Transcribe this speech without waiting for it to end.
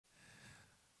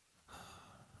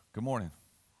Good morning.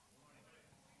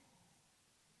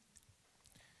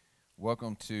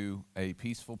 Welcome to a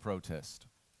peaceful protest.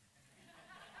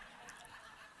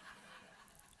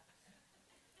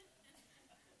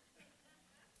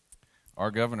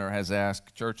 Our governor has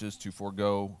asked churches to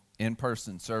forego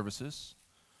in-person services,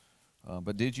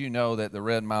 but did you know that the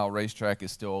Red Mile Racetrack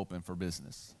is still open for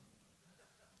business?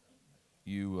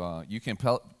 You can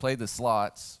play the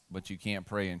slots, but you can't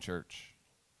pray in church.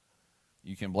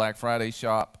 You can Black Friday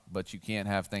shop, but you can't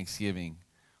have Thanksgiving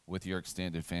with your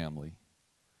extended family.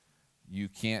 You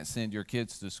can't send your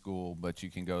kids to school, but you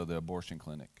can go to the abortion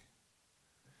clinic.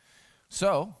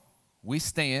 So we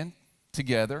stand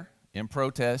together in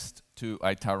protest to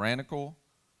a tyrannical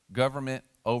government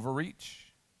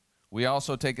overreach. We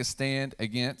also take a stand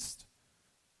against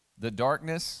the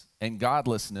darkness and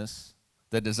godlessness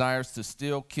that desires to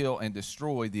steal, kill, and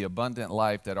destroy the abundant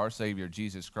life that our Savior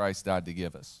Jesus Christ died to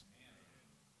give us.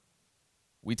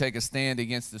 We take a stand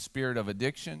against the spirit of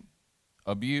addiction,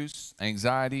 abuse,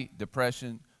 anxiety,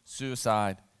 depression,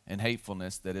 suicide, and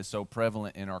hatefulness that is so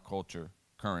prevalent in our culture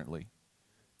currently.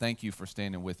 Thank you for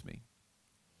standing with me.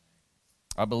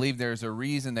 I believe there's a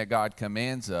reason that God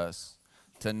commands us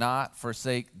to not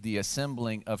forsake the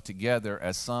assembling of together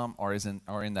as some are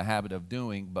in the habit of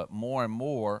doing, but more and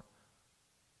more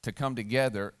to come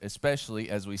together, especially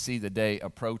as we see the day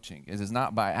approaching. It is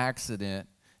not by accident.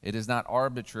 It is not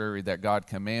arbitrary that God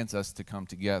commands us to come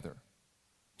together.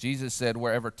 Jesus said,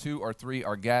 wherever 2 or 3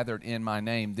 are gathered in my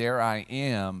name, there I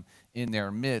am in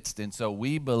their midst. And so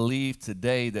we believe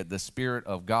today that the Spirit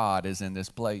of God is in this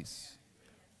place.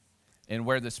 And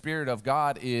where the Spirit of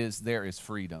God is, there is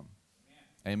freedom.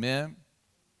 Amen?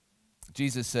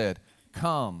 Jesus said,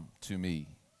 come to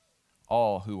me,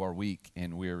 all who are weak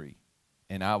and weary,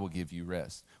 and I will give you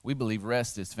rest. We believe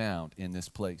rest is found in this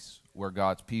place where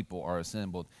God's people are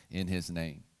assembled in his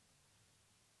name.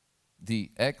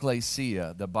 The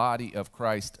ecclesia, the body of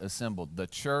Christ assembled, the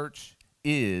church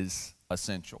is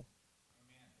essential.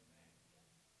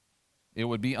 It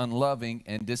would be unloving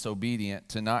and disobedient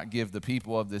to not give the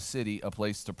people of this city a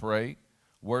place to pray,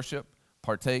 worship,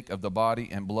 partake of the body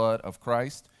and blood of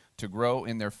Christ, to grow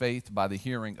in their faith by the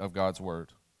hearing of God's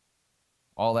word.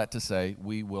 All that to say,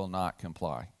 we will not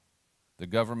comply. The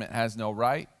government has no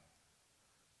right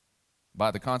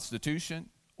by the Constitution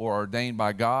or ordained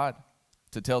by God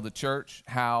to tell the church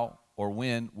how or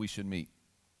when we should meet.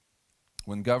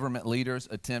 When government leaders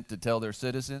attempt to tell their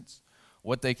citizens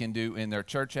what they can do in their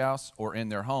church house or in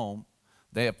their home,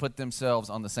 they have put themselves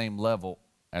on the same level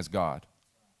as God.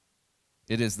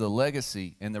 It is the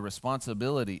legacy and the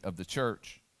responsibility of the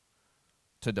church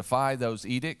to defy those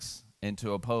edicts and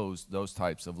to oppose those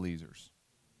types of leaders.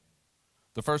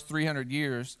 The first 300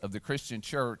 years of the Christian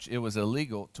church, it was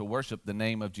illegal to worship the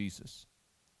name of Jesus.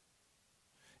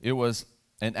 It was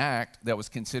an act that was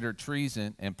considered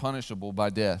treason and punishable by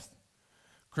death.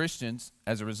 Christians,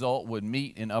 as a result, would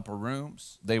meet in upper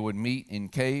rooms. They would meet in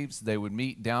caves. They would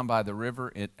meet down by the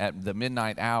river at the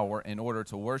midnight hour in order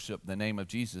to worship the name of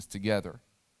Jesus together.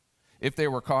 If they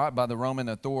were caught by the Roman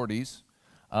authorities,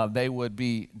 they would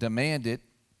be demanded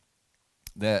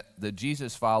that the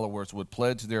Jesus followers would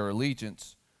pledge their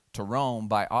allegiance to Rome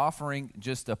by offering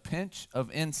just a pinch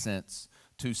of incense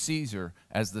to Caesar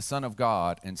as the Son of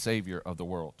God and Savior of the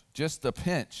world. Just a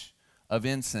pinch of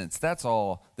incense. That's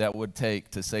all that would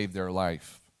take to save their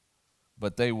life.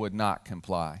 But they would not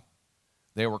comply.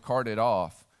 They were carted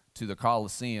off to the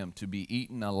Colosseum to be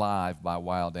eaten alive by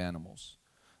wild animals.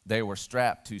 They were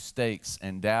strapped to stakes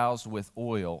and doused with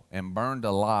oil and burned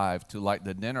alive to like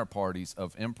the dinner parties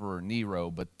of Emperor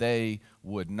Nero, but they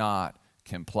would not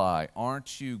comply.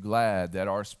 Aren't you glad that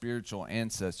our spiritual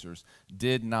ancestors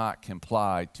did not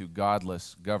comply to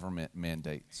godless government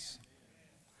mandates?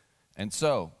 And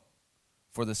so,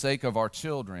 for the sake of our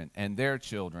children and their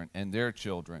children and their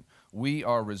children, we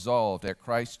are resolved at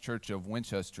Christ Church of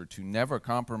Winchester to never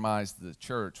compromise the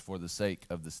church for the sake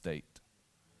of the state.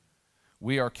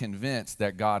 We are convinced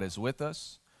that God is with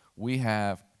us. We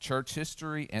have church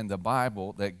history and the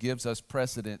Bible that gives us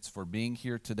precedence for being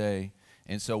here today.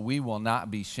 And so we will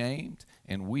not be shamed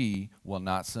and we will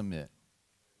not submit.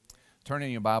 Turn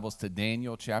in your Bibles to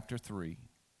Daniel chapter 3.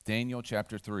 Daniel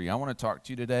chapter 3. I want to talk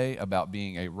to you today about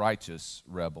being a righteous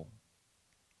rebel.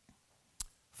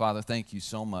 Father, thank you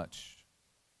so much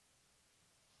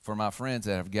for my friends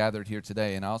that have gathered here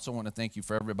today. And I also want to thank you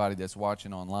for everybody that's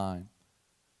watching online.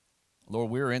 Lord,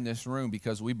 we're in this room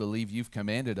because we believe you've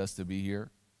commanded us to be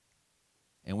here.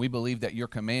 And we believe that your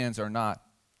commands are not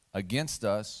against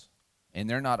us and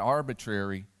they're not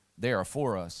arbitrary. They are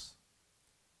for us.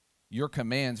 Your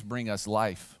commands bring us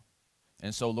life.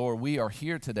 And so, Lord, we are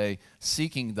here today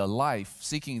seeking the life,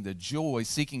 seeking the joy,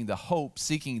 seeking the hope,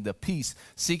 seeking the peace,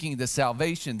 seeking the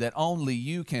salvation that only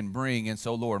you can bring. And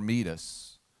so, Lord, meet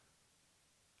us.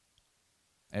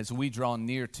 As we draw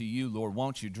near to you, Lord,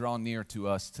 won't you draw near to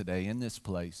us today in this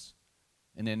place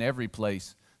and in every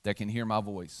place that can hear my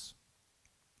voice.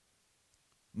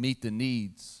 Meet the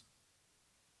needs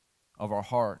of our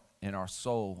heart and our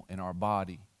soul and our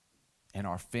body and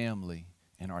our family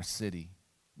and our city.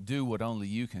 Do what only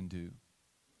you can do.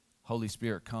 Holy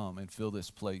Spirit, come and fill this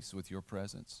place with your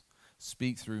presence.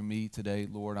 Speak through me today,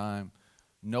 Lord. I'm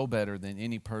no better than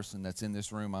any person that's in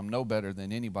this room. I'm no better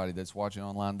than anybody that's watching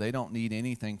online. They don't need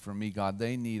anything from me, God.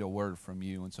 They need a word from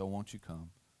you, and so won't you come?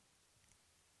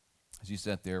 As you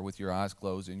sit there with your eyes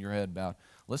closed and your head bowed,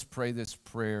 let's pray this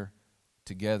prayer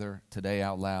together today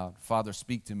out loud. Father,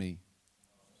 speak to me.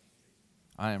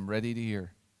 I am ready to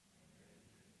hear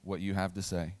what you have to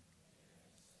say.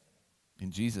 In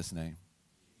Jesus' name,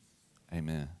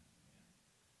 amen.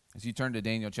 As you turn to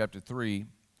Daniel chapter 3,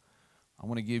 I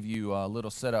want to give you a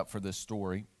little setup for this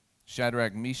story.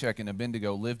 Shadrach, Meshach, and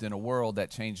Abednego lived in a world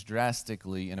that changed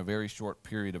drastically in a very short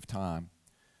period of time.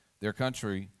 Their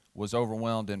country was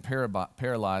overwhelmed and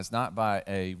paralyzed not by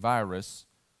a virus,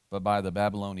 but by the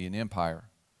Babylonian Empire.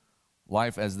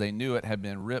 Life as they knew it had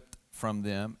been ripped from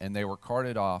them, and they were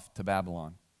carted off to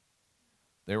Babylon.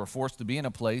 They were forced to be in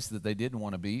a place that they didn't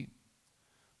want to be.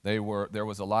 There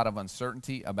was a lot of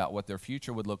uncertainty about what their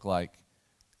future would look like,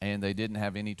 and they didn't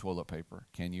have any toilet paper.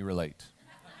 Can you relate?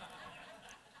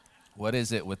 What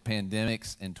is it with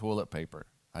pandemics and toilet paper?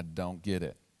 I don't get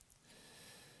it.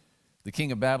 The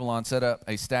king of Babylon set up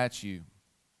a statue,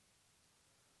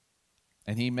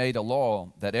 and he made a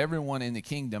law that everyone in the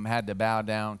kingdom had to bow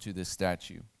down to this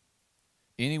statue.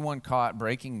 Anyone caught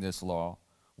breaking this law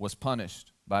was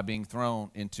punished by being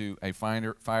thrown into a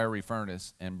fiery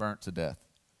furnace and burnt to death.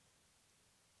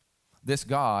 This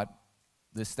god,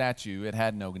 this statue, it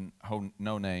had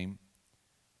no name.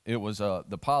 It was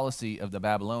the policy of the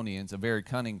Babylonians, a very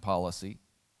cunning policy,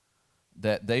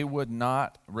 that they would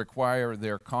not require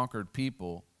their conquered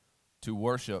people to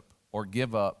worship or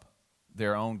give up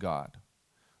their own god.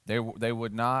 They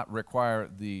would not require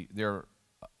their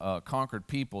conquered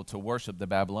people to worship the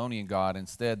Babylonian god.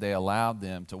 Instead, they allowed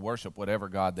them to worship whatever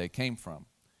god they came from.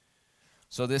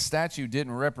 So this statue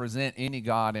didn't represent any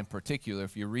god in particular.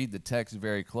 If you read the text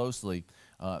very closely,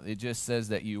 it just says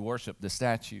that you worship the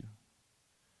statue.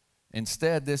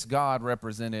 Instead, this god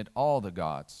represented all the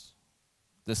gods.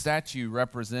 The statue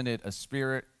represented a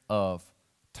spirit of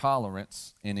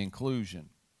tolerance and inclusion.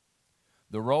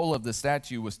 The role of the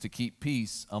statue was to keep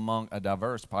peace among a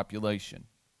diverse population.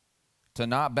 To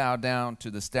not bow down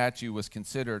to the statue was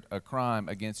considered a crime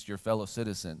against your fellow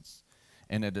citizens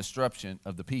and a disruption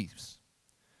of the peace.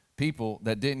 People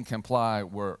that didn't comply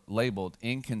were labeled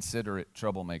inconsiderate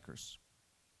troublemakers.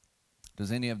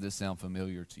 Does any of this sound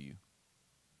familiar to you?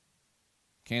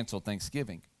 Cancel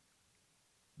Thanksgiving.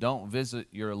 Don't visit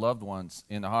your loved ones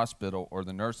in the hospital or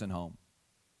the nursing home.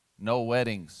 No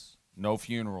weddings, no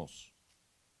funerals.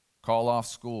 Call off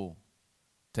school.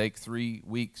 Take 3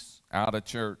 weeks out of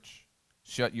church.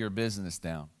 Shut your business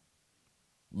down.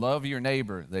 Love your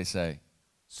neighbor, they say.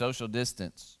 Social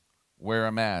distance. Wear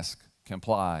a mask.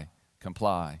 Comply,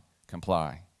 comply,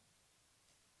 comply.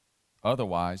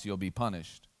 Otherwise, you'll be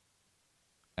punished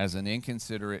as an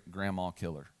inconsiderate grandma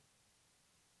killer.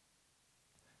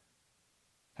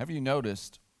 Have you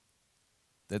noticed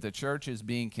that the church is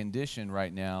being conditioned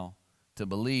right now to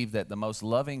believe that the most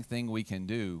loving thing we can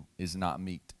do is not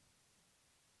meat?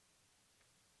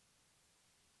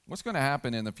 What's going to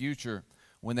happen in the future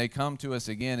when they come to us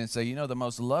again and say, you know, the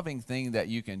most loving thing that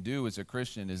you can do as a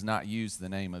Christian is not use the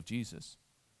name of Jesus?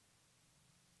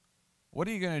 What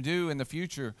are you going to do in the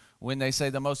future when they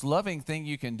say the most loving thing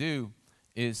you can do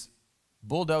is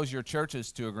bulldoze your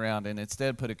churches to a ground and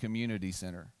instead put a community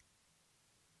center?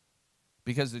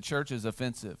 Because the church is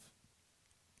offensive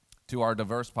to our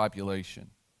diverse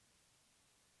population.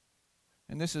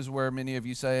 And this is where many of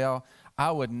you say, oh,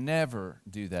 I would never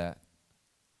do that.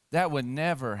 That would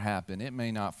never happen. It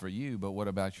may not for you, but what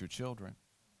about your children?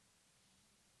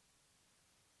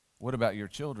 What about your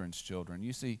children's children?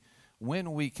 You see,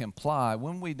 when we comply,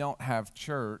 when we don't have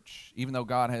church, even though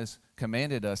God has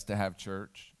commanded us to have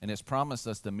church and has promised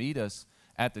us to meet us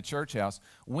at the church house,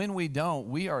 when we don't,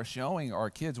 we are showing our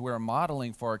kids, we're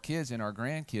modeling for our kids and our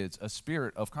grandkids a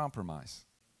spirit of compromise.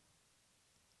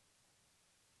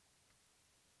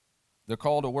 The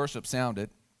call to worship sounded.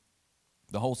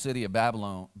 The whole city of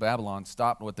Babylon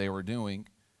stopped what they were doing,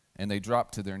 and they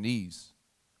dropped to their knees.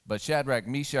 But Shadrach,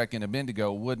 Meshach, and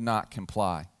Abednego would not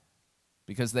comply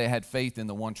because they had faith in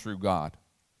the one true God.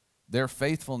 Their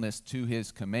faithfulness to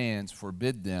his commands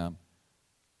forbid them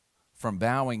from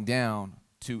bowing down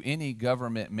to any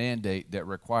government mandate that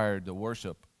required the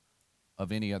worship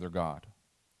of any other god.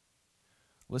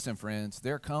 Listen, friends,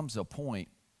 there comes a point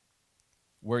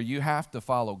where you have to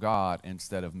follow God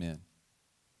instead of men.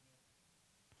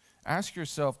 Ask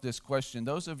yourself this question.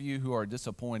 Those of you who are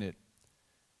disappointed,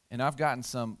 and I've gotten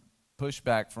some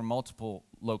pushback from multiple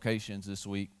locations this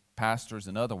week, pastors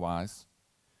and otherwise,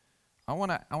 I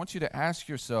want you to ask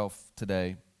yourself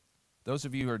today, those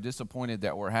of you who are disappointed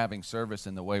that we're having service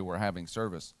in the way we're having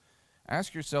service,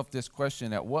 ask yourself this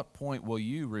question: at what point will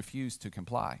you refuse to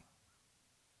comply?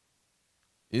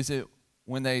 Is it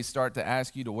when they start to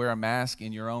ask you to wear a mask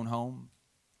in your own home,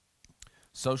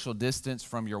 social distance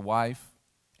from your wife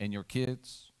and your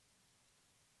kids,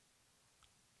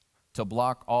 to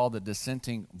block all the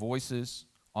dissenting voices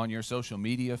on your social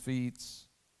media feeds,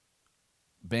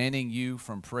 banning you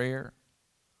from prayer,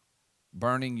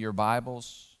 burning your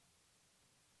Bibles?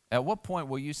 At what point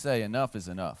will you say enough is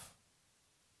enough?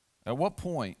 At what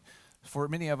point? For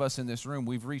many of us in this room,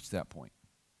 we've reached that point.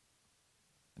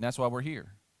 And that's why we're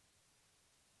here.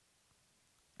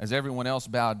 As everyone else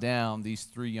bowed down, these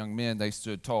three young men, they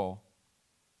stood tall.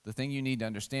 The thing you need to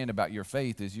understand about your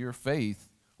faith is your faith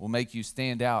will make you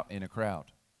stand out in a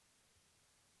crowd.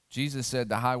 Jesus said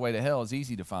the highway to hell is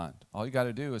easy to find. All you got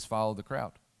to do is follow the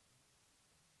crowd.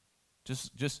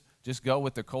 Just go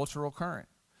with the cultural current.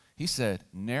 He said,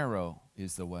 narrow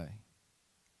is the way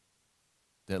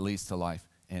that leads to life,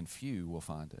 and few will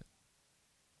find it.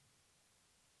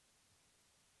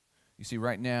 You see,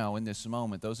 right now, in this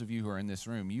moment, those of you who are in this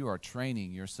room, you are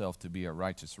training yourself to be a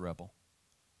righteous rebel,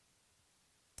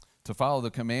 to follow the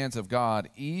commands of God,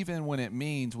 even when it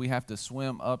means we have to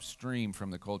swim upstream from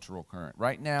the cultural current.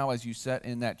 Right now, as you sit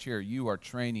in that chair, you are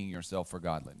training yourself for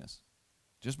godliness,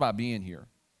 just by being here.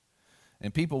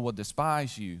 And people will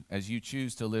despise you as you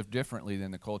choose to live differently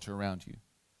than the culture around you.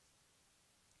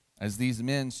 As these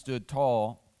men stood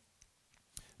tall,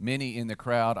 many in the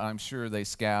crowd, I'm sure they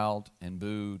scowled and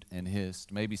booed and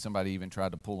hissed. Maybe somebody even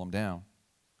tried to pull them down.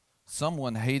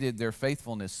 Someone hated their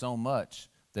faithfulness so much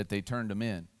that they turned them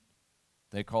in.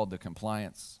 They called the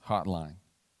compliance hotline.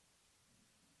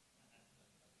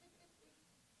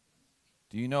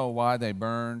 Do you know why they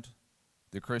burned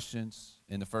the Christians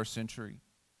in the first century?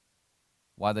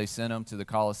 Why they sent them to the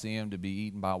Colosseum to be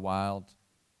eaten by wild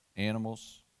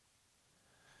animals?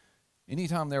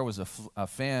 Anytime there was a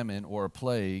famine or a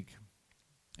plague,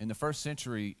 in the first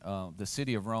century, the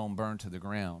city of Rome burned to the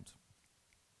ground.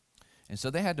 And so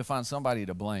they had to find somebody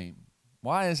to blame.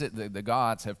 Why is it that the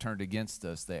gods have turned against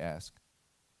us, they ask.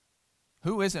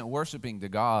 Who isn't worshiping the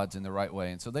gods in the right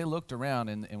way? And so they looked around,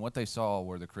 and what they saw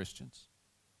were the Christians.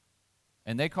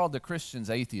 And they called the Christians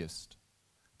atheists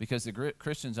because the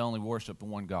Christians only worship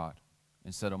one God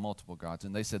instead of multiple gods.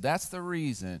 And they said that's the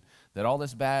reason that all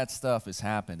this bad stuff is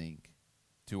happening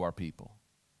to our people.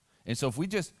 And so if we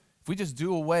just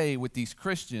do away with these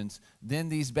Christians, then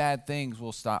these bad things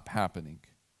will stop happening.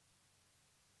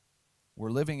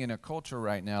 We're living in a culture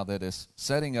right now that is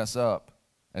setting us up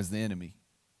as the enemy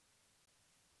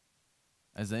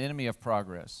of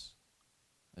progress,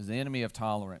 as the enemy of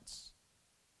tolerance,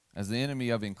 as the enemy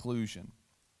of inclusion.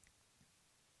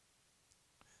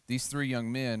 These three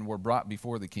young men were brought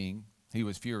before the king. He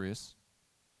was furious.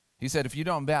 He said, if you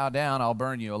don't bow down, I'll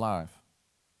burn you alive.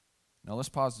 Now let's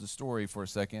pause the story for a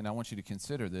second. I want you to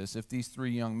consider this. If these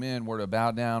three young men were to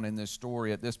bow down in this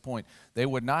story at this point, they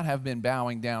would not have been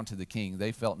bowing down to the king.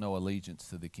 They felt no allegiance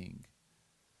to the king.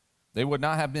 They would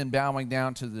not have been bowing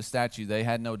down to the statue. They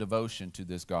had no devotion to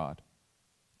this God.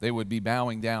 They would be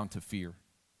bowing down to fear.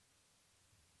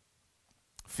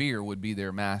 Fear would be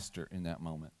their master in that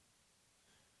moment.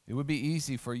 It would be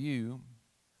easy for you,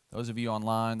 those of you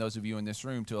online, those of you in this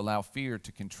room, to allow fear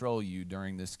to control you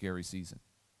during this scary season.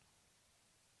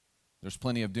 There's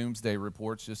plenty of doomsday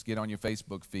reports. Just get on your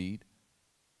Facebook feed.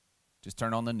 Just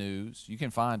turn on the news. You can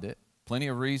find it. Plenty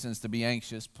of reasons to be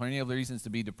anxious, plenty of reasons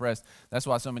to be depressed. That's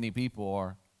why so many people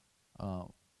are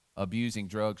abusing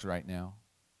drugs right now.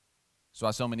 That's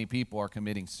why so many people are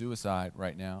committing suicide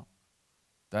right now.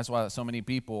 That's why so many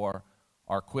people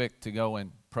are quick to go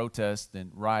and protest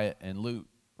and riot and loot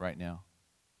right now.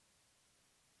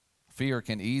 Fear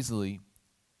can easily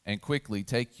and quickly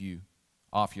take you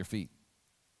off your feet.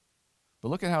 But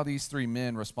look at how these three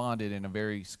men responded in a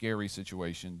very scary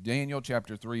situation. Daniel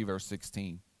chapter 3, verse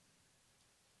 16.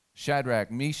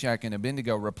 Shadrach, Meshach, and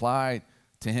Abednego replied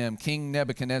to him, King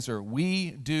Nebuchadnezzar,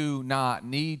 we do not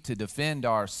need to defend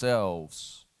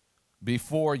ourselves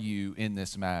before you in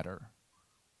this matter.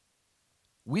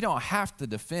 We don't have to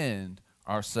defend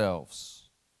ourselves.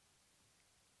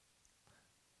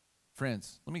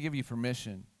 Friends, let me give you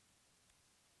permission.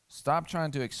 Stop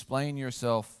trying to explain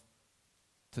yourself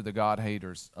to the God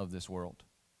haters of this world.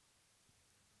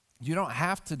 You don't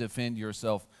have to defend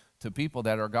yourself to people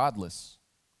that are godless.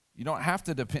 You don't have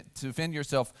to defend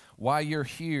yourself why you're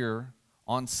here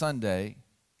on Sunday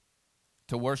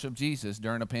to worship Jesus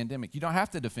during a pandemic. You don't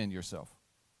have to defend yourself.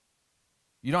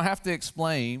 You don't have to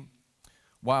explain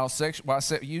why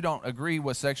you don't agree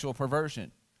with sexual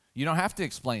perversion. You don't have to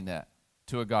explain that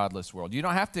to a godless world. You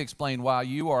don't have to explain why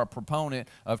you are a proponent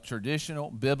of traditional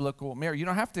biblical marriage. You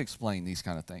don't have to explain these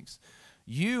kind of things.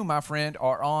 You, my friend,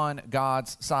 are on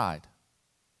God's side.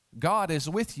 God is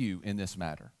with you in this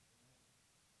matter.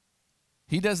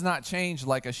 He does not change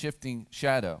like a shifting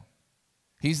shadow.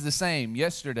 He's the same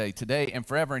yesterday, today, and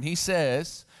forever. And he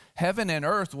says, heaven and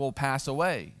earth will pass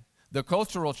away. The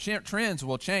cultural trends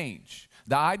will change.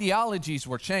 The ideologies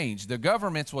will change. The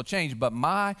governments will change. But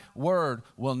my word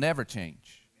will never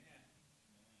change.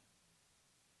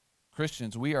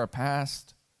 Christians, we are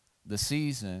past the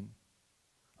season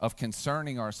of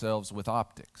concerning ourselves with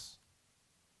optics.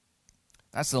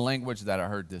 That's the language that I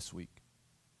heard this week.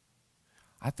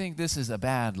 I think this is a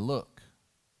bad look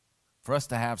for us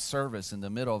to have service in the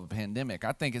middle of a pandemic.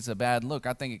 I think it's a bad look.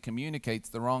 I think it communicates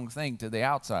the wrong thing to the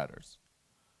outsiders.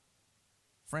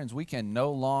 Friends, we can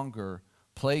no longer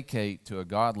placate to a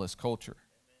godless culture.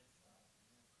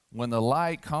 When the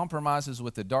light compromises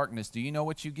with the darkness, do you know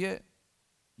what you get?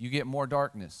 You get more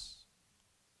darkness.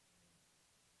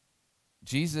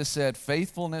 Jesus said,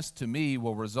 faithfulness to me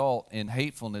will result in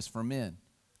hatefulness for men.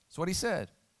 That's what he said.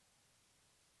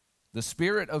 The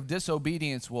spirit of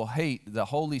disobedience will hate the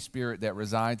Holy Spirit that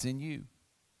resides in you.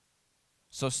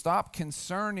 So stop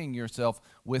concerning yourself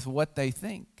with what they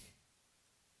think.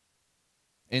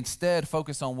 Instead,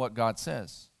 focus on what God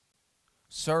says.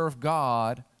 Serve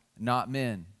God, not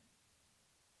men.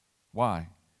 Why?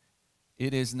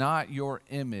 It is not your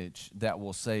image that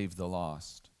will save the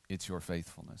lost. It's your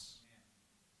faithfulness.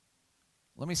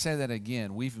 Let me say that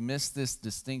again. We've missed this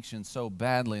distinction so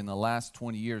badly in the last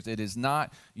 20 years. It is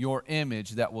not your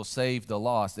image that will save the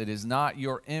lost. It is not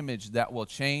your image that will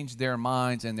change their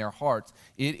minds and their hearts.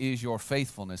 It is your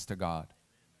faithfulness to God.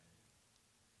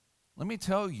 Let me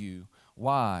tell you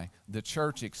why the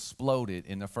church exploded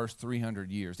in the first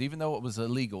 300 years. Even though it was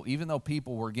illegal, even though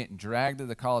people were getting dragged to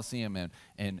the Colosseum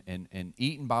and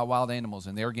eaten by wild animals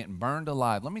and they were getting burned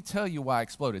alive. Let me tell you why it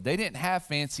exploded. They didn't have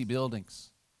fancy buildings.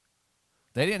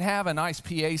 They didn't have a nice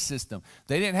PA system.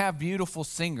 They didn't have beautiful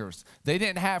singers. They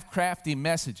didn't have crafty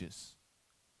messages.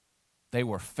 They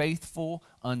were faithful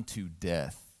unto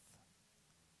death.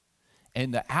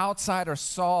 And the outsider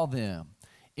saw them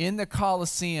in the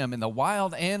Colosseum, and the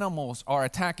wild animals are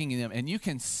attacking them. And you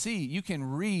can see, you can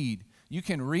read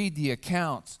the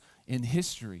accounts in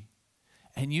history.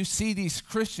 And you see these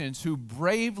Christians who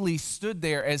bravely stood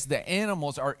there as the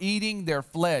animals are eating their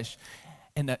flesh.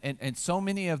 And so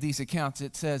many of these accounts,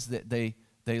 it says that they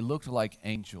looked like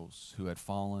angels who had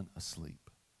fallen asleep.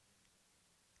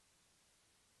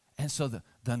 And so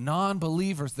the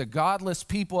non-believers, the godless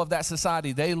people of that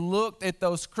society, they looked at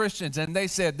those Christians and they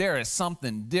said, there is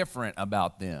something different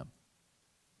about them.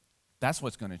 That's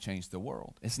what's going to change the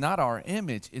world. It's not our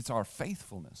image, it's our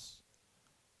faithfulness.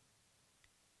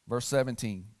 Verse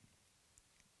 17.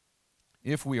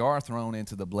 If we are thrown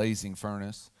into the blazing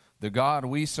furnace, the God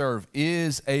we serve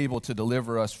is able to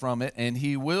deliver us from it, and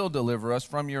he will deliver us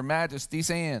from your majesty's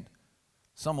hand.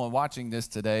 Someone watching this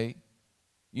today,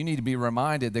 you need to be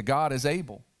reminded that God is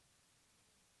able.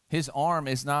 His arm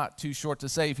is not too short to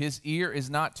save. His ear is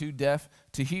not too deaf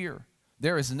to hear.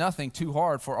 There is nothing too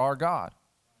hard for our God.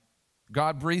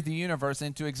 God breathed the universe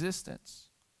into existence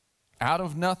out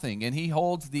of nothing, and he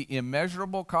holds the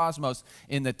immeasurable cosmos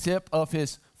in the tip of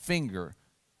his finger.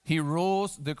 He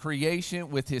rules the creation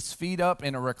with his feet up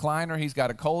in a recliner. He's got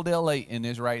a cold L8 in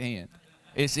his right hand.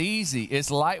 It's easy.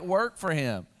 It's light work for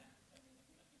him.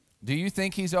 Do you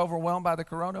think he's overwhelmed by the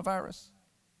coronavirus?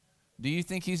 Do you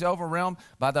think he's overwhelmed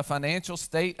by the financial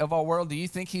state of our world? Do you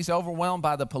think he's overwhelmed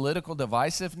by the political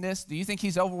divisiveness? Do you think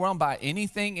he's overwhelmed by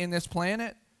anything in this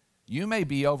planet? You may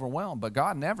be overwhelmed, but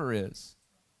God never is.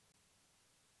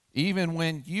 Even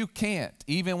when you can't,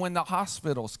 even when the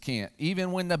hospitals can't,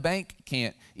 even when the bank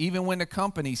can't, even when the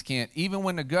companies can't, even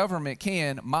when the government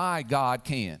can, my God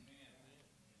can.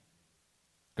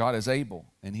 God is able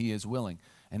and he is willing.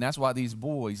 And that's why these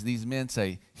boys, these men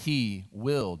say, he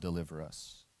will deliver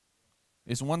us.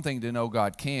 It's one thing to know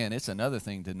God can. It's another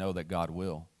thing to know that God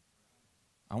will.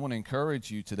 I want to encourage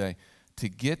you today to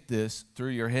get this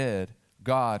through your head.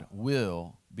 God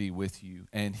will be with you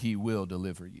and he will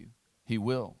deliver you. He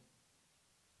will.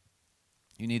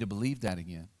 You need to believe that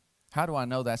again. How do I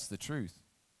know that's the truth?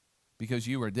 Because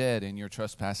you were dead in your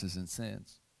trespasses and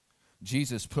sins.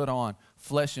 Jesus put on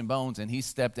flesh and bones, and he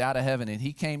stepped out of heaven, and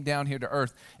he came down here to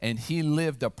earth, and he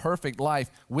lived a perfect life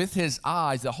with his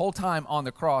eyes the whole time on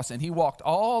the cross, and he walked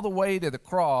all the way to the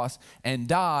cross and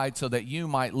died so that you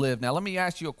might live. Now, let me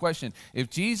ask you a question. If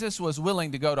Jesus was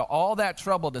willing to go to all that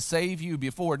trouble to save you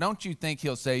before, don't you think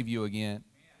he'll save you again?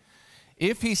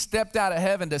 If he stepped out of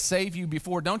heaven to save you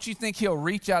before, don't you think he'll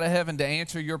reach out of heaven to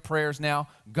answer your prayers now?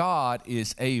 God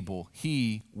is able.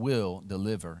 He will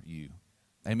deliver you.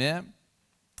 Amen?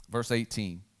 Verse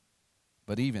 18,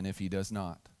 but even if he does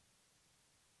not,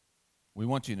 we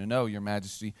want you to know, your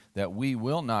majesty, that we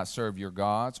will not serve your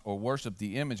gods or worship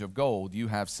the image of gold you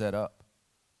have set up.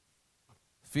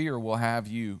 Fear will have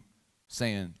you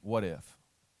saying, what if?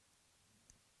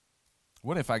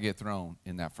 What if I get thrown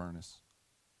in that furnace?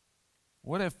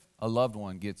 What if a loved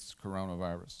one gets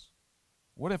coronavirus?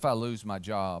 What if I lose my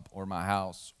job or my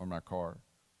house or my car?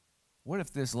 What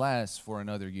if this lasts for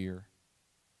another year?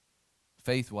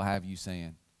 Faith will have you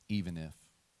saying, even if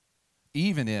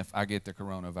I get the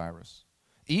coronavirus,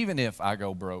 even if I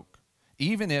go broke,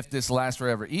 even if this lasts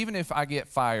forever, even if I get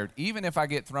fired, even if I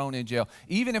get thrown in jail,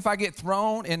 even if I get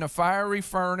thrown in a fiery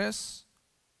furnace,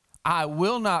 I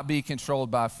will not be controlled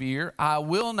by fear. I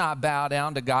will not bow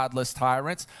down to godless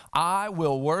tyrants. I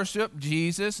will worship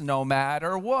Jesus no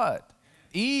matter what,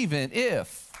 even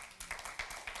if.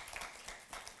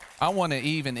 I want an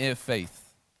even if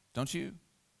faith, don't you?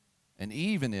 An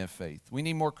even if faith. We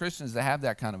need more Christians to have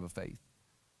that kind of a faith.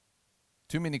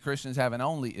 Too many Christians have an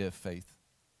only if faith.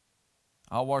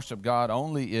 I'll worship God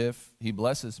only if he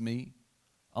blesses me,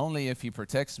 only if he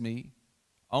protects me,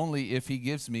 only if he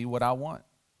gives me what I want.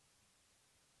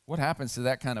 What happens to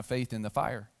that kind of faith in the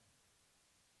fire?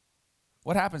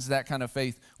 What happens to that kind of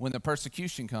faith when the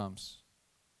persecution comes?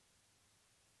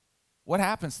 What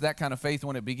happens to that kind of faith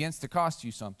when it begins to cost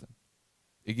you something?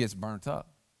 It gets burnt up.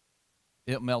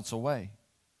 It melts away.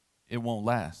 It won't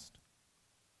last.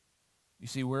 You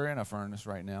see, we're in a furnace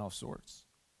right now of sorts,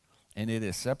 and it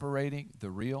is separating the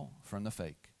real from the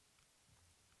fake.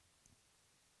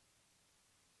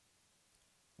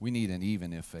 We need an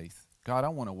even if faith. God, I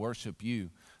want to worship you,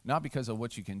 not because of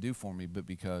what you can do for me, but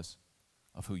because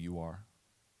of who you are.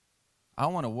 I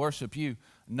want to worship you,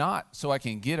 not so I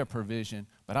can get a provision,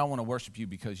 but I want to worship you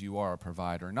because you are a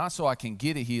provider. Not so I can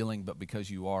get a healing, but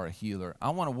because you are a healer.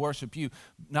 I want to worship you,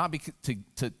 not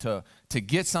to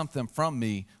get something from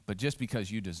me, but just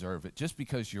because you deserve it, just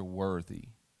because you're worthy.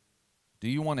 Do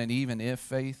you want an even if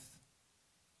faith?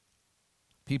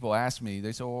 People ask me,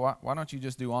 they say, well, why don't you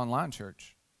just do online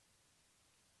church?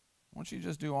 Why don't you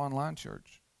just do online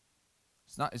church?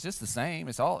 It's just the same.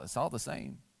 It's all the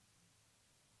same.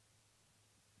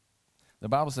 The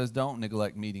Bible says don't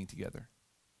neglect meeting together.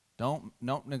 Don't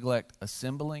neglect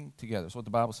assembling together. That's what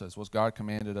the Bible says, what God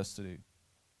commanded us to do.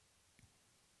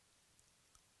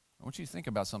 I want you to think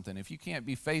about something. If you can't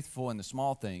be faithful in the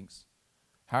small things,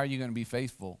 how are you going to be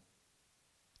faithful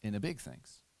in the big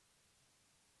things?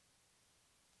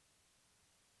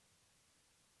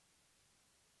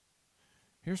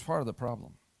 Here's part of the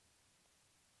problem.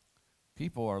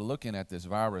 People are looking at this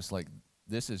virus like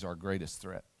this is our greatest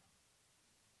threat.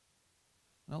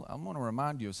 Well, I want to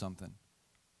remind you of something.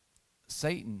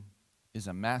 Satan is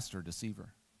a master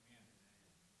deceiver.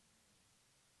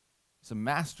 He's a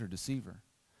master deceiver.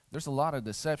 There's a lot of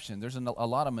deception. There's a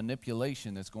lot of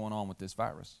manipulation that's going on with this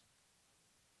virus.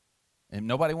 And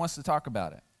nobody wants to talk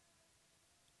about it.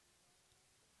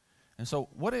 And so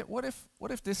what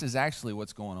if this is actually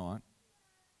what's going on?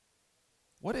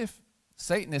 What if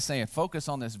Satan is saying, focus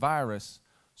on this virus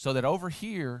so that over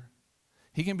here,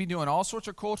 he can be doing all sorts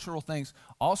of cultural things,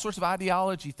 all sorts of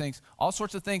ideology things, all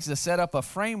sorts of things to set up a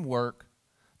framework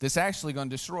that's actually going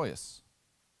to destroy us.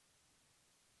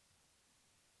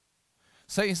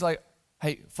 Satan's like,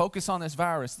 hey, focus on this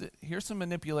virus. Here's some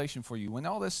manipulation for you. When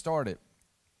all this started,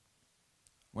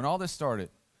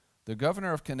 the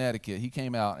governor of Connecticut, he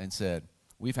came out and said,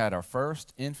 we've had our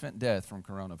first infant death from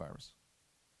coronavirus.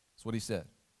 That's what he said.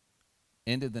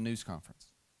 Ended the news conference.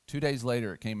 2 days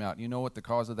later, it came out. You know what the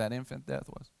cause of that infant death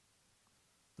was?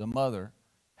 The mother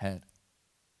had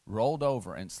rolled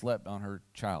over and slept on her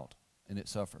child, and it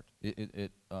suffered.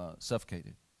 It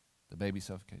suffocated. The baby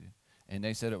suffocated. And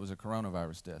they said it was a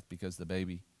coronavirus death because the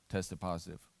baby tested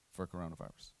positive for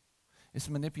coronavirus. It's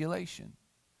manipulation.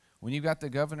 When you got the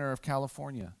governor of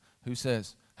California who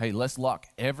says, hey, let's lock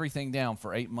everything down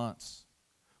for 8 months,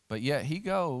 but yet he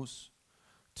goes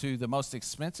to the most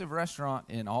expensive restaurant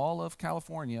in all of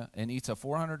California and eats a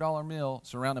 $400 meal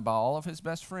surrounded by all of his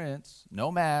best friends,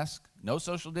 no mask, no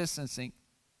social distancing.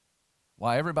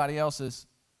 while everybody else is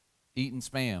eating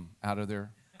Spam out of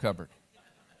their cupboard.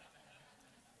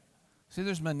 See,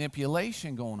 there's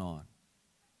manipulation going on.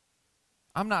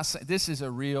 I'm not saying this is a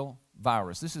real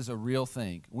virus. This is a real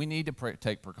thing. We need to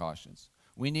take precautions.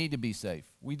 We need to be safe.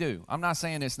 We do. I'm not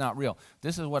saying it's not real.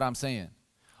 This is what I'm saying.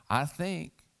 I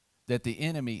think that the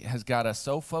enemy has got us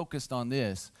so focused on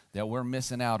this that we're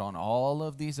missing out on all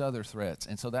of these other threats.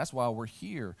 And so that's why we're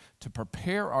here, to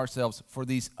prepare ourselves for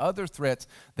these other threats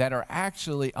that are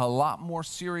actually a lot more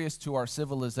serious to our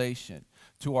civilization,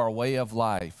 to our way of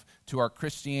life, to our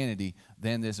Christianity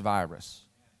than this virus.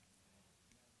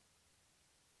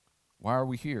 Why are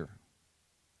we here?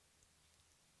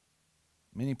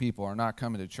 Many people are not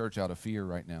coming to church out of fear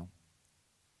right now.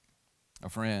 A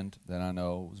friend that I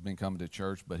know has been coming to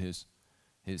church, but his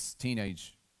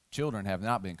teenage children have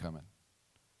not been coming.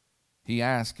 He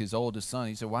asked his oldest son,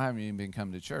 he said, why haven't you been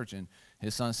coming to church? And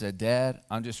his son said, Dad,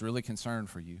 I'm just really concerned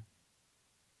for you.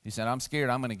 He said, I'm scared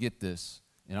I'm going to get this,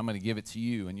 and I'm going to give it to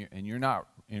you, and you're not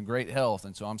in great health,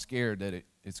 and so I'm scared that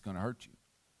it's going to hurt you.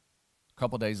 A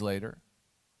couple days later,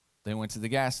 they went to the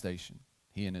gas station,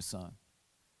 he and his son.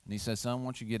 And he said, son, why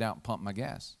don't you get out and pump my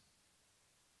gas?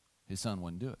 His son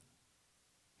wouldn't do it.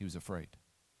 He was afraid.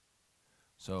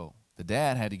 So the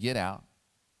dad had to get out,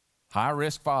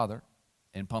 high-risk father,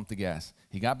 and pump the gas.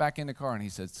 He got back in the car and he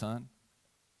said, son,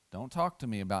 don't talk to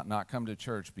me about not coming to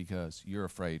church because you're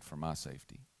afraid for my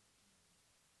safety.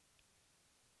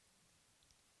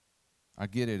 I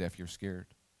get it if you're scared.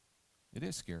 It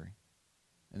is scary.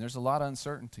 And there's a lot of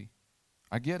uncertainty.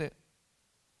 I get it.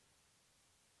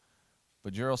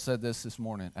 But Gerald said this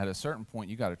morning, at a certain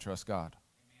point, you got to trust God.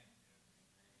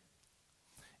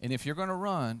 And if you're going to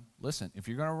run, listen, if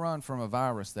you're going to run from a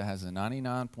virus that has a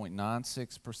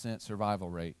 99.96% survival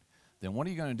rate, then what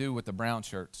are you going to do with the brown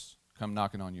shirts come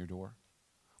knocking on your door?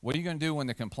 What are you going to do when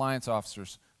the compliance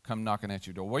officers come knocking at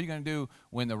your door? What are you going to do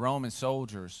when the Roman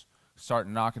soldiers start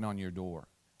knocking on your door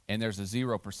and there's a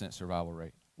 0% survival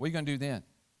rate? What are you going to do then?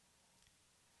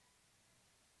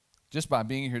 Just by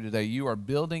being here today, you are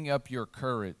building up your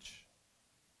courage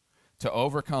to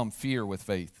overcome fear with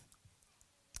faith.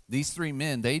 These three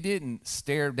men, they didn't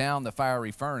stare down the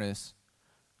fiery furnace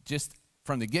just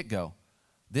from the get-go.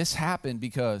 This happened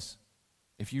because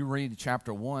if you read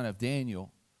chapter 1 of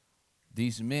Daniel,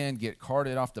 these men get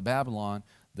carted off to Babylon.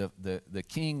 The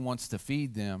king wants to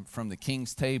feed them from the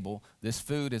king's table. This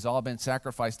food has all been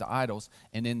sacrificed to idols.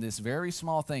 And in this very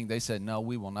small thing, they said, no,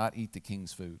 we will not eat the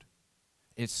king's food.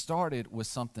 It started with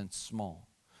something small.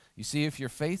 You see, if you're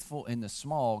faithful in the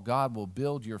small, God will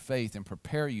build your faith and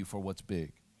prepare you for what's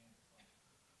big.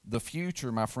 The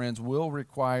future, my friends, will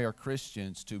require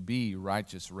Christians to be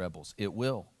righteous rebels. It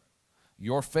will.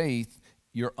 Your faith,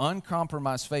 your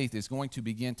uncompromised faith, is going to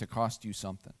begin to cost you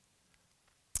something.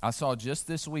 I saw just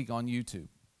this week on YouTube,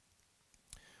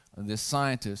 this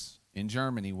scientist in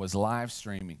Germany was live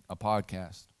streaming a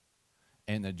podcast,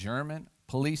 and the German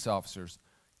police officers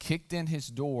kicked in his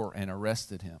door and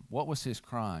arrested him. What was his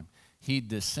crime? He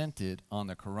dissented on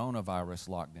the coronavirus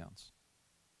lockdowns.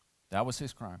 That was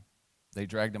his crime. They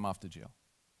dragged him off to jail.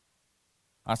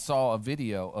 I saw a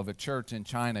video of a church in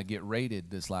China get raided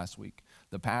this last week.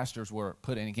 The pastors were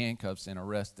put in handcuffs and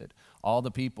arrested. All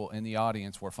the people in the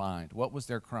audience were fined. What was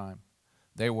their crime?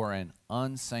 They were an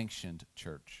unsanctioned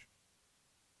church.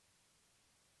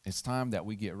 It's time that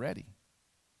we get ready.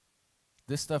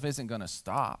 This stuff isn't going to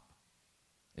stop.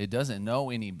 It doesn't know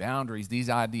any boundaries. These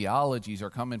ideologies are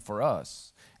coming for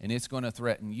us, and it's going to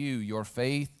threaten you. Your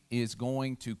faith is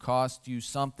going to cost you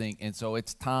something, and so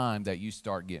it's time that you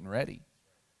start getting ready.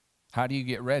 How do you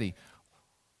get ready?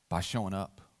 By showing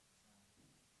up.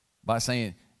 By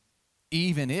saying,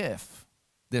 even if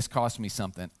this costs me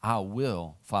something, I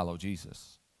will follow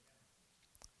Jesus.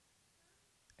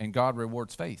 And God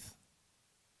rewards faith.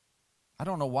 I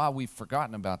don't know why we've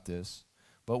forgotten about this,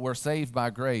 but we're saved by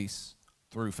grace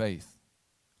through faith.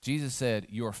 Jesus said,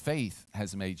 your faith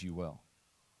has made you well.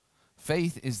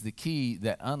 Faith is the key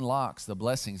that unlocks the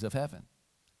blessings of heaven.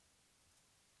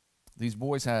 These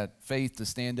boys had faith to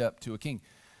stand up to a king.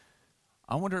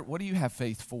 I wonder, what do you have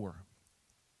faith for?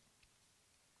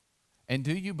 And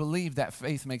do you believe that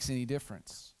faith makes any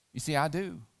difference? You see, I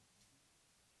do.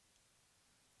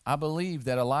 I believe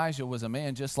that Elijah was a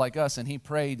man just like us, and he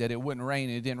prayed that it wouldn't rain,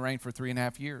 and it didn't rain for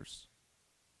 3.5 years.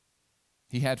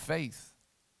 He had faith.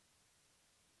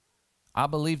 I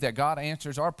believe that God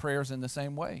answers our prayers in the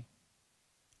same way.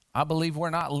 I believe we're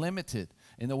not limited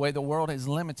in the way the world is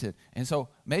limited. And so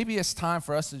maybe it's time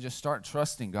for us to just start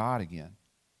trusting God again.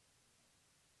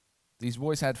 These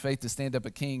boys had faith to stand up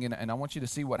a king, and I want you to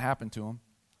see what happened to them.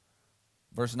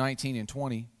 Verse 19 and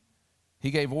 20.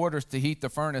 He gave orders to heat the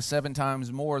furnace 7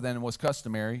 times more than was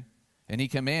customary. And he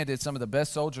commanded some of the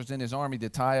best soldiers in his army to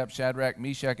tie up Shadrach,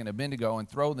 Meshach, and Abednego and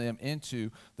throw them into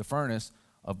the furnace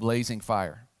of blazing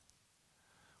fire.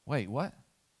 Wait, what?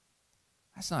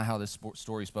 That's not how this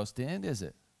story is supposed to end, is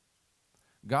it?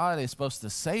 God is supposed to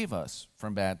save us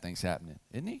from bad things happening,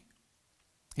 isn't he?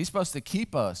 He's supposed to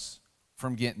keep us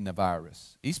from getting the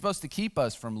virus. He's supposed to keep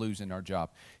us from losing our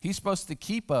job. He's supposed to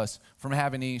keep us from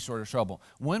having any sort of trouble.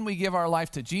 When we give our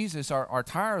life to Jesus, our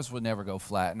tires will never go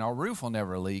flat and our roof will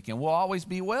never leak and we'll always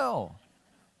be well.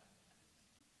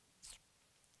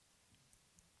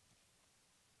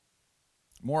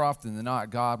 More often than not,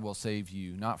 God will save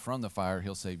you not from the fire,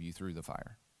 he'll save you through the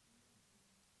fire.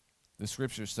 The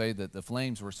scriptures say that the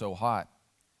flames were so hot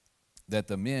that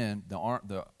the men, the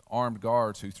armed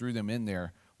guards who threw them in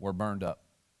there, were burned up.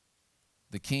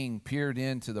 The king peered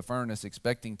into the furnace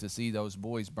expecting to see those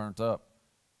boys burnt up,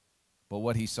 but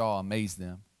what he saw amazed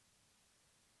them.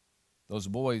 Those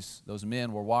boys, those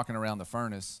men were walking around the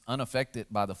furnace unaffected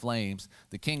by the flames.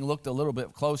 The king looked a little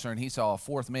bit closer and he saw a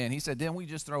 4th man. He said, didn't we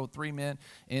just throw 3 men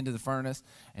into the furnace?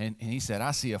 And he said, I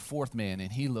see a 4th man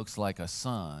and he looks like a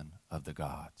son of the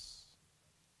gods.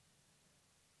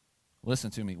 Listen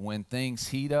to me, when things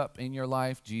heat up in your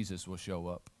life, Jesus will show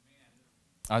up.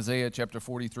 Isaiah chapter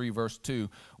 43, verse 2,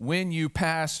 when you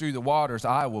pass through the waters,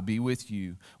 I will be with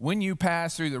you. When you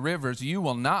pass through the rivers, you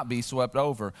will not be swept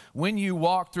over. When you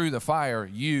walk through the fire,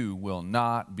 you will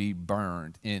not be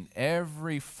burned. In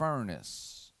every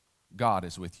furnace, God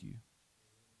is with you.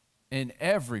 In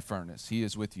every furnace, he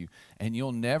is with you. And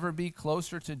you'll never be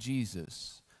closer to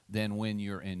Jesus than when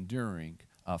you're enduring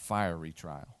a fiery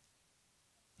trial.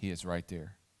 He is right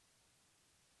there.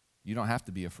 You don't have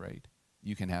to be afraid.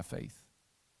 You can have faith.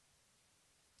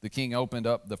 The king opened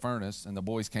up the furnace, and the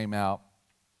boys came out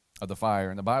of the fire.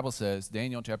 And the Bible says,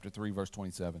 Daniel chapter 3, verse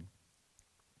 27,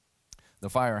 the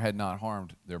fire had not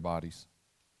harmed their bodies,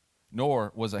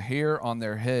 nor was a hair on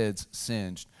their heads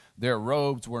singed. Their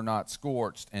robes were not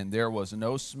scorched, and there was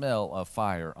no smell of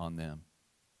fire on them.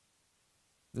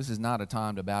 This is not a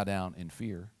time to bow down in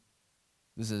fear.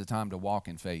 This is a time to walk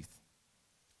in faith.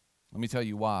 Let me tell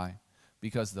you why.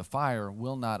 Because the fire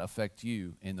will not affect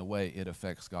you in the way it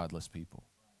affects godless people.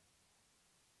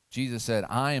 Jesus said,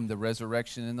 I am the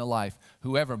resurrection and the life.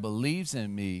 Whoever believes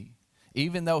in me,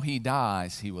 even though he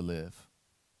dies, he will live.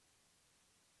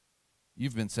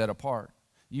 You've been set apart.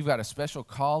 You've got a special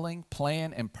calling,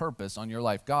 plan, and purpose on your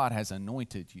life. God has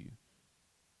anointed you.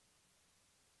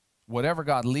 Whatever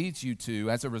God leads you to,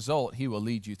 as a result, he will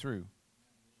lead you through.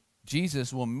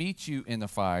 Jesus will meet you in the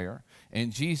fire,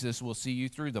 and Jesus will see you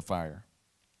through the fire.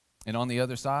 And on the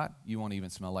other side, you won't even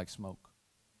smell like smoke.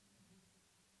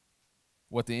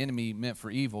 What the enemy meant for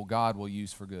evil, God will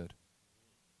use for good.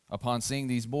 Upon seeing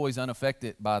these boys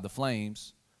unaffected by the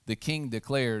flames, the king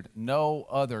declared, no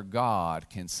other God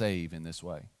can save in this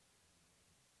way.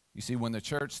 You see, when the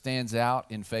church stands out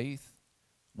in faith,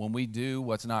 when we do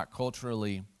what's not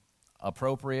culturally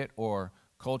appropriate or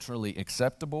culturally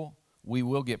acceptable, we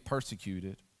will get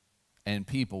persecuted and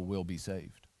people will be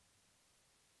saved.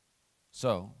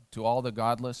 So, to all the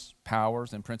godless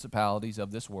powers and principalities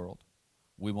of this world,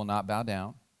 we will not bow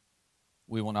down.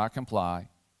 We will not comply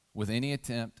with any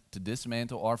attempt to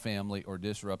dismantle our family or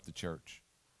disrupt the church.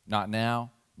 Not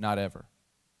now, not ever.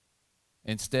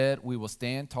 Instead, we will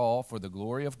stand tall for the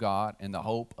glory of God and the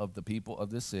hope of the people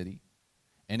of this city.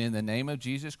 And in the name of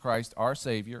Jesus Christ, our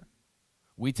Savior,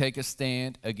 we take a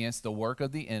stand against the work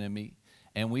of the enemy,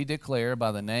 and we declare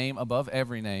by the name above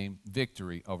every name,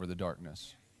 victory over the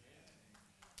darkness.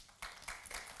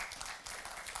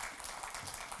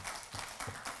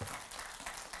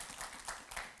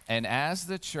 And as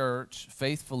the church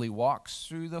faithfully walks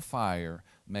through the fire,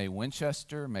 may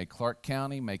Winchester, may Clark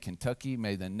County, may Kentucky,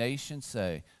 may the nation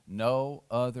say, no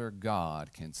other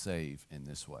God can save in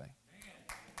this way.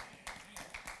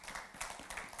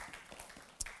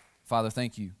 Father,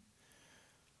 thank you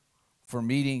for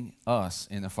meeting us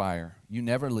in the fire. You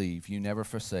never leave. You never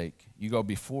forsake. You go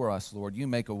before us, Lord. You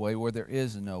make a way where there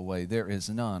is no way. There is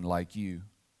none like you.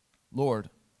 Lord,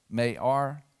 may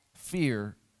our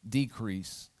fear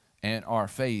decrease and our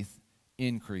faith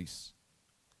increase.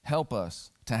 Help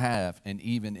us to have an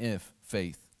even if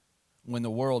faith. When the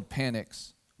world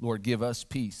panics, Lord, give us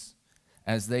peace.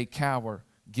 As they cower,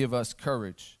 give us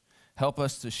courage. Help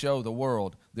us to show the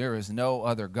world there is no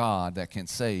other God that can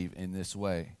save in this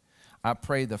way. I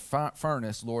pray the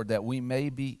furnace, Lord, that we may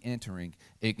be entering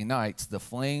ignites the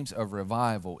flames of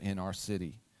revival in our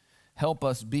city. Help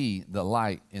us be the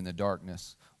light in the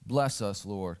darkness. Bless us,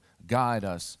 Lord. Guide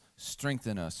us.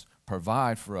 Strengthen us.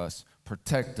 Provide for us.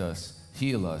 Protect us.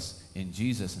 Heal us. In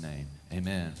Jesus' name,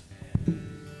 Amen.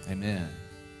 Amen.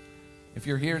 If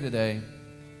you're here today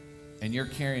and you're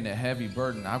carrying a heavy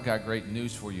burden, I've got great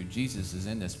news for you. Jesus is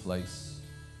in this place.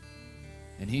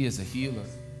 And he is a healer.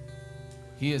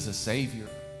 He is a savior.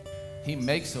 He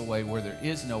makes a way where there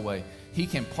is no way. He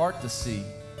can part the sea.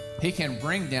 He can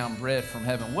bring down bread from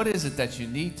heaven. What is it that you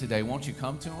need today? Won't you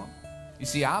come to him? You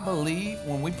see, I believe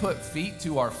when we put feet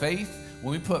to our faith,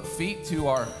 when we put feet to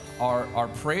our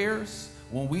prayers,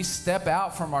 when we step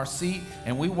out from our seat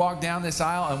and we walk down this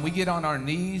aisle and we get on our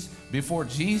knees before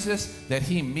Jesus, that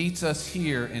he meets us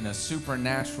here in a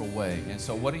supernatural way. And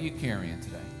so what are you carrying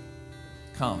today?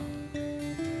 Come.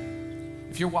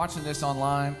 If you're watching this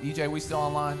online, EJ, we still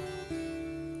online?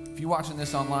 If you're watching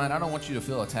this online, I don't want you to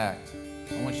feel attacked.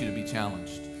 I want you to be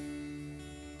challenged.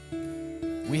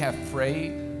 We have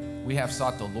prayed, we have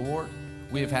sought the Lord,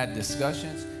 we have had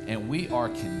discussions, and we are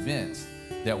convinced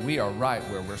that we are right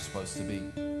where we're supposed to be.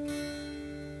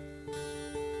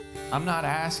 I'm not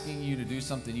asking you to do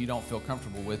something you don't feel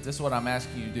comfortable with. This is what I'm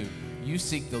asking you to do. You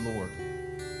seek the Lord.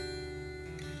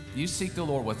 You seek the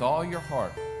Lord with all your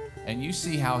heart, and you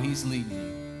see how he's leading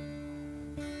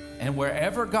you. And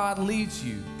wherever God leads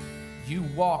you, you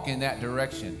walk in that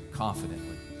direction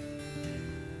confidently.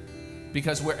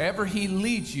 Because wherever he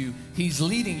leads you, he's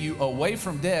leading you away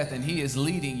from death, and he is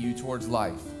leading you towards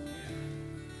life.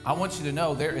 I want you to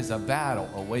know there is a battle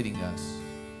awaiting us.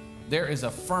 There is a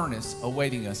furnace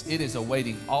awaiting us. It is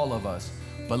awaiting all of us.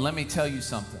 But let me tell you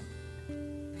something.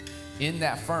 In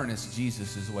that furnace,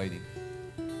 Jesus is waiting.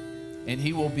 And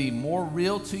he will be more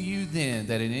real to you then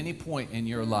than at any point in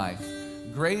your life.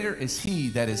 Greater is he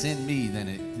that is in me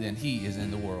than he is in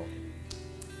the world.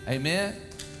 Amen.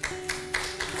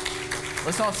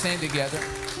 Let's all stand together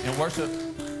and worship.